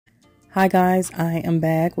Hi guys, I am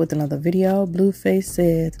back with another video. Blueface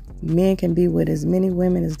said men can be with as many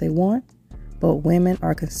women as they want, but women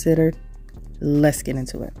are considered. Let's get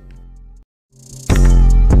into it.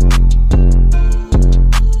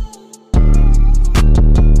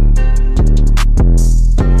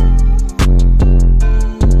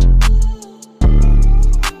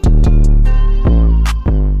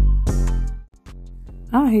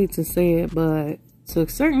 I hate to say it, but to a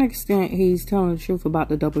certain extent, he's telling the truth about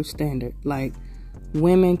the double standard. Like,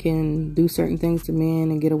 women can do certain things to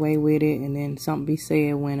men and get away with it, and then something be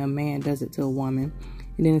said when a man does it to a woman.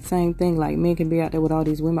 And then the same thing, like, men can be out there with all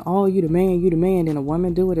these women. Oh, you the man. Then a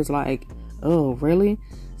woman do it. It's like, oh, really?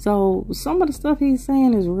 So some of the stuff he's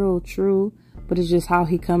saying is real true, but it's just how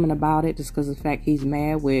he coming about it, just because of the fact he's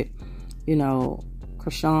mad with, you know,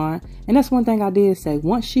 Chrisean. And that's one thing I did say.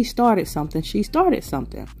 Once she started something, she started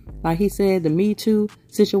something. Like he said, the Me Too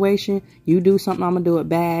situation, you do something, I'm going to do it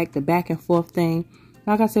back, the back and forth thing.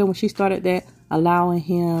 Like I said, when she started that, allowing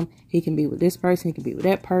him, he can be with this person, he can be with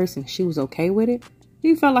that person, she was okay with it.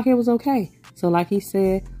 He felt like it was okay. So like he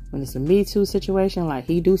said, when it's a Me Too situation, like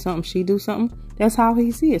he do something, she do something, that's how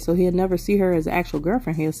he see it. So he'll never see her as an actual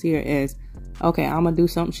girlfriend. He'll see her as, okay, I'm going to do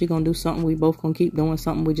something, she going to do something, we both going to keep doing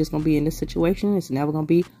something, we just going to be in this situation. It's never going to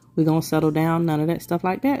be, we going to settle down, none of that stuff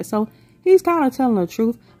like that. So he's kind of telling the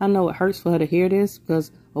truth. I know it hurts for her to hear this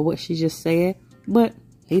because of what she just said, but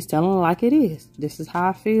he's telling her like it is. This is how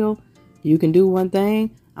I feel. You can do one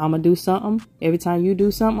thing, I'm going to do something. Every time you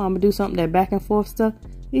do something, I'm going to do something, that back and forth stuff.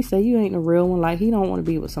 He said, you ain't the real one. Like, he don't want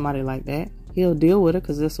to be with somebody like that. He'll deal with it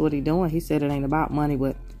because that's what he doing. He said it ain't about money,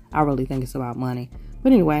 but I really think it's about money.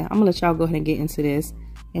 But anyway, I'm going to let y'all go ahead and get into this,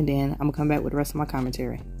 and then I'm going to come back with the rest of my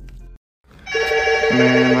commentary.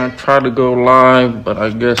 Man, I tried to go live, but I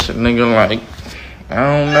guess a nigga like, I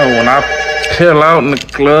don't know, when I chill out in the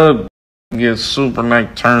club, get super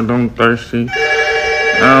like turned on thirsty.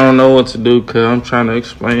 I don't know what to do because I'm trying to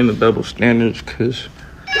explain the double standards because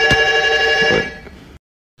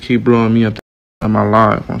keep blowing me up on my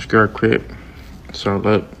live on Scare Crip. So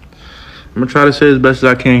look, I'm going to try to say as best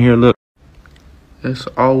as I can here. Look, it's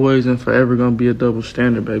always and forever going to be a double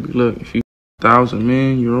standard, baby. Look, if you 1,000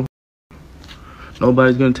 men, you're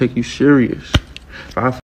nobody's gonna take you serious.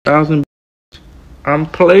 5,000, I'm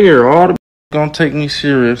player. All the gonna take me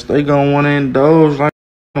serious. They gonna want to indulge. Like,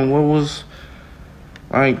 what was,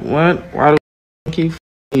 like, what? Why do I keep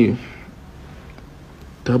you?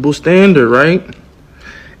 Double standard, right?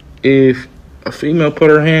 If a female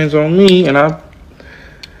put her hands on me and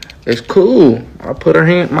it's cool. I put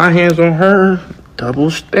my hands on her.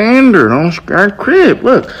 Double standard on Scrap Crib.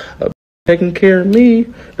 Look. Taking care of me,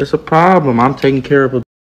 it's a problem. I'm taking care of a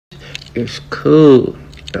it's cool.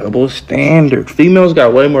 Double standard. Females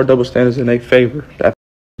got way more double standards in their favor. That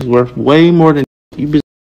is worth way more than you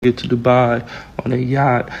get to Dubai on a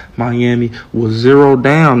yacht, Miami, with zero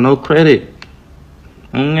down, no credit.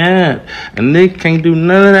 Yeah. And Nick can't do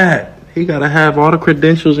none of that. He gotta have all the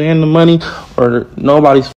credentials and the money or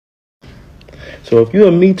nobody's. So if you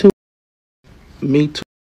a Me Too,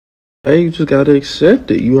 hey, you just gotta accept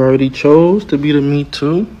it. You already chose to be the Me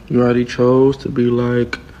Too. You already chose to be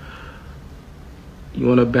like, you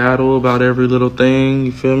want to battle about every little thing,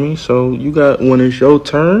 you feel me? So you got, when it's your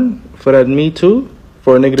turn for that Me Too,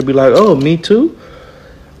 for a nigga to be like, oh, Me Too,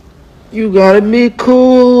 you gotta be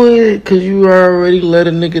cool with it, because you already let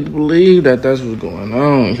a nigga believe that that's what's going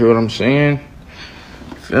on. You hear what I'm saying?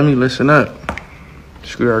 You feel me? Listen up.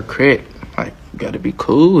 Screw our credit. Like, you gotta be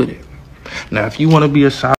cool with it. Now, if you want to be a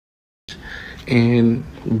side and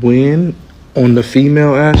win on the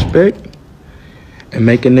female aspect and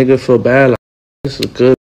make a nigga feel bad, like, this is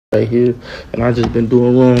good right here, and I just been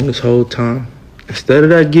doing wrong this whole time. Instead of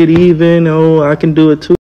that get even, oh, I can do it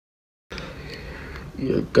too,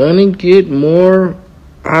 you're gonna get more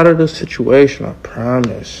out of the situation, I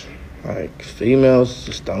promise. Like, females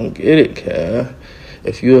just don't get it, cat.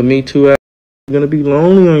 If you a Me Too, you're gonna be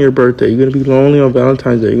lonely on your birthday, you're gonna be lonely on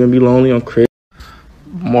Valentine's Day, you're gonna be lonely on Christmas.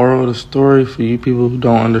 Moral of the story for you people who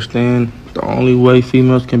don't understand, the only way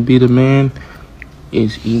females can beat a man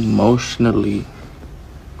is emotionally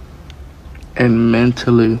and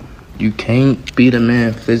mentally. You can't beat a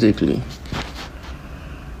man physically.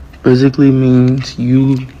 Physically means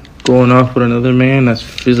you going off with another man, that's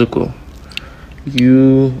physical.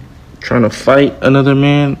 You trying to fight another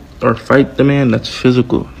man or fight the man, that's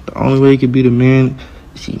physical. The only way you can beat a man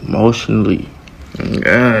is emotionally.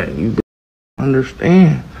 God, you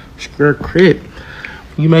understand? Scare Crip.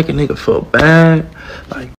 You make a nigga feel bad,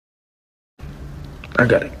 like, I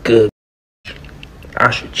got a good,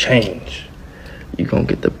 I should change. You gonna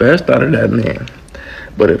get the best out of that man.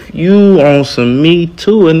 But if you on some Me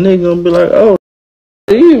Too, a nigga gonna be like, oh,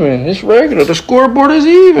 even. It's regular. The scoreboard is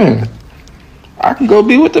even. I can go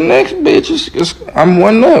be with the next bitch. I'm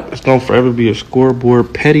 1-up. It's gonna forever be a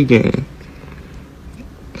scoreboard petty game.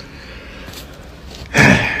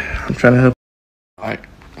 I'm trying to help. Like,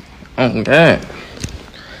 oh God.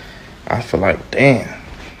 I feel like, damn.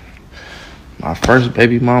 My first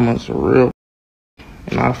baby mama's a real.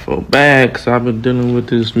 And I feel bad because I've been dealing with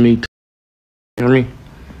this Me Too. You hear me?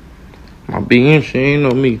 My BM, she ain't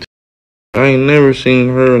no Me Too. I ain't never seen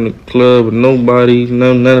her in the club with nobody,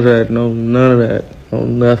 none of that, none of that, no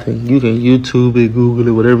nothing. You can YouTube it, Google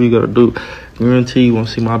it, whatever you gotta do. Guarantee you won't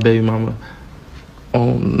see my baby mama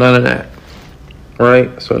on none of that,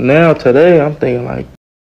 right? So now today I'm thinking like,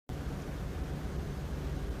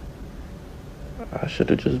 I should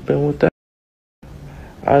have just been with that.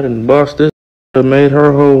 I done bossed this, made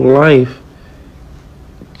her whole life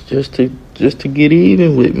just to get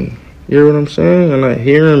even with me. You hear what I'm saying? You're not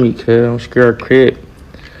hearing me, cuz I'm scared crip.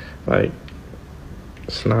 Like,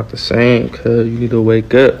 it's not the same, cuz you need to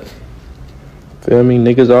wake up. Feel me?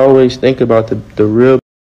 Niggas always think about the real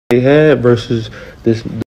they had versus this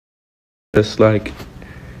that's like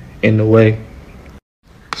in the way.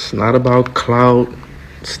 It's not about clout.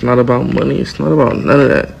 It's not about money. It's not about none of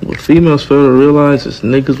that. What females fail to realize is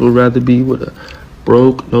niggas would rather be with a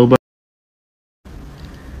broke nobody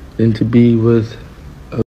than to be with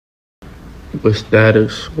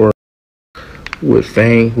status or with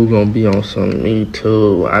fame who gonna be on some Me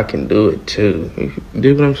Too, I can do it too. You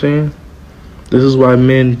dig what I'm saying? This is why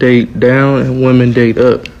men date down and women date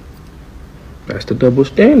up. That's the double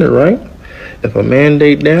standard, right? If a man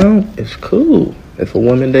date down, it's cool. If a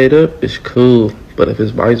woman date up, it's cool. But if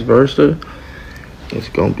it's vice versa, it's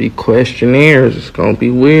gonna be questionnaires. It's gonna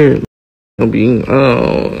be weird. It's gonna be,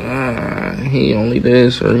 he only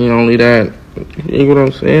this or he only that. You know what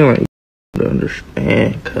I'm saying? Like, to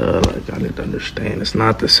understand, cuz, like, I need to understand it's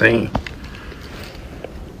not the same.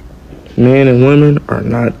 Men and women are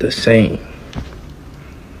not the same.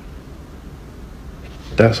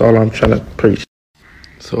 That's all I'm trying to preach.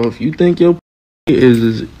 So if you think your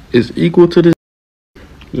is equal to this,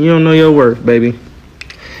 you don't know your worth, baby.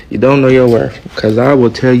 You don't know your worth. Because I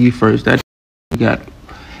will tell you first, that you got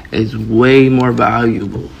is way more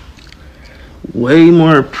valuable, way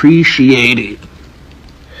more appreciated,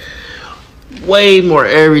 way more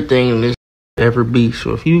everything than this ever be.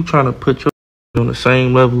 So if you trying to put your on the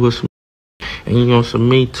same level as some and you on some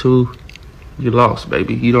Me Too, you lost,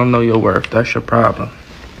 baby. You don't know your worth. That's your problem.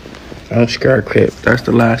 I'm scared crip. That's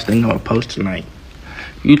the last thing I'm gonna post tonight.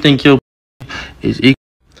 You think your is equal?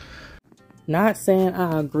 Not saying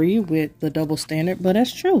I agree with the double standard, but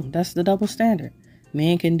that's true. That's the double standard.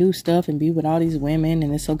 Men can do stuff and be with all these women,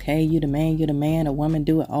 and it's okay. You the man. A woman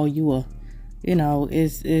do it. Oh, you a,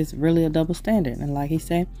 it's really a double standard. And like he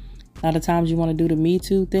said, a lot of times you want to do the Me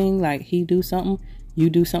Too thing. Like he do something, you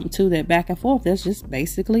do something too. That back and forth. That's just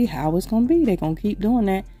basically how it's gonna be. They're gonna keep doing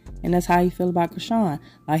that, and that's how he feel about Chrisean.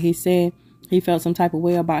 Like he said, he felt some type of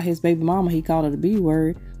way about his baby mama. He called her the B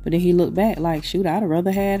word, but then he looked back like, shoot, I'd have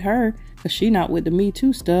rather had her because she not with the Me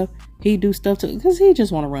Too stuff. He do stuff too because he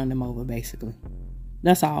just want to run them over, basically.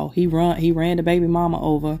 That's all. He ran the baby mama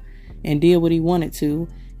over and did what he wanted to.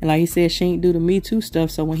 And like he said, she ain't do the Me Too stuff.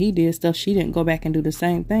 So when he did stuff, she didn't go back and do the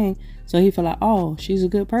same thing. So he felt like, oh, she's a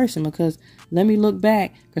good person because let me look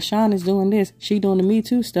back. Chrisean is doing this. She doing the Me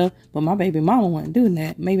Too stuff. But my baby mama wasn't doing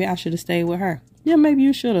that. Maybe I should have stayed with her. Yeah, maybe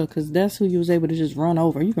you should have, because that's who you was able to just run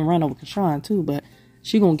over. You can run over Chrisean too, but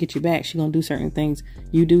she gonna get you back. She gonna do certain things.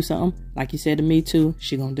 You do something, like you said to Me Too,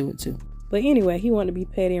 she gonna do it too. But anyway, he wanted to be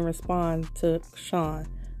petty and respond to Chrisean.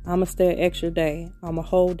 I'ma stay an extra day. I'm a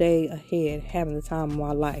whole day ahead, having the time of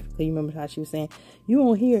my life. Cause you remember how she was saying, you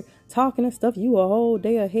on here talking and stuff, you a whole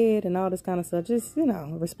day ahead and all this kind of stuff. Just,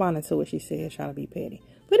 responding to what she said, trying to be petty.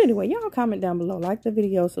 But anyway, y'all comment down below, like the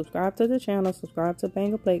video, subscribe to the channel, subscribe to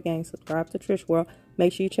Banger Plate Gang, subscribe to Trish World.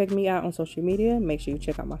 Make sure you check me out on social media. Make sure you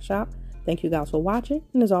check out my shop. Thank you guys for watching.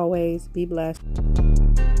 And as always, be blessed.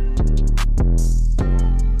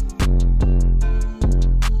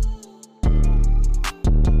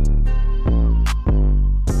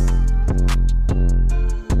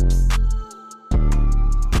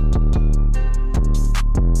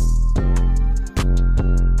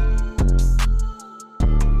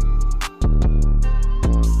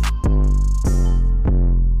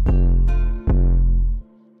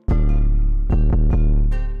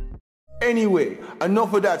 Anyway,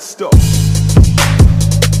 enough of that stuff.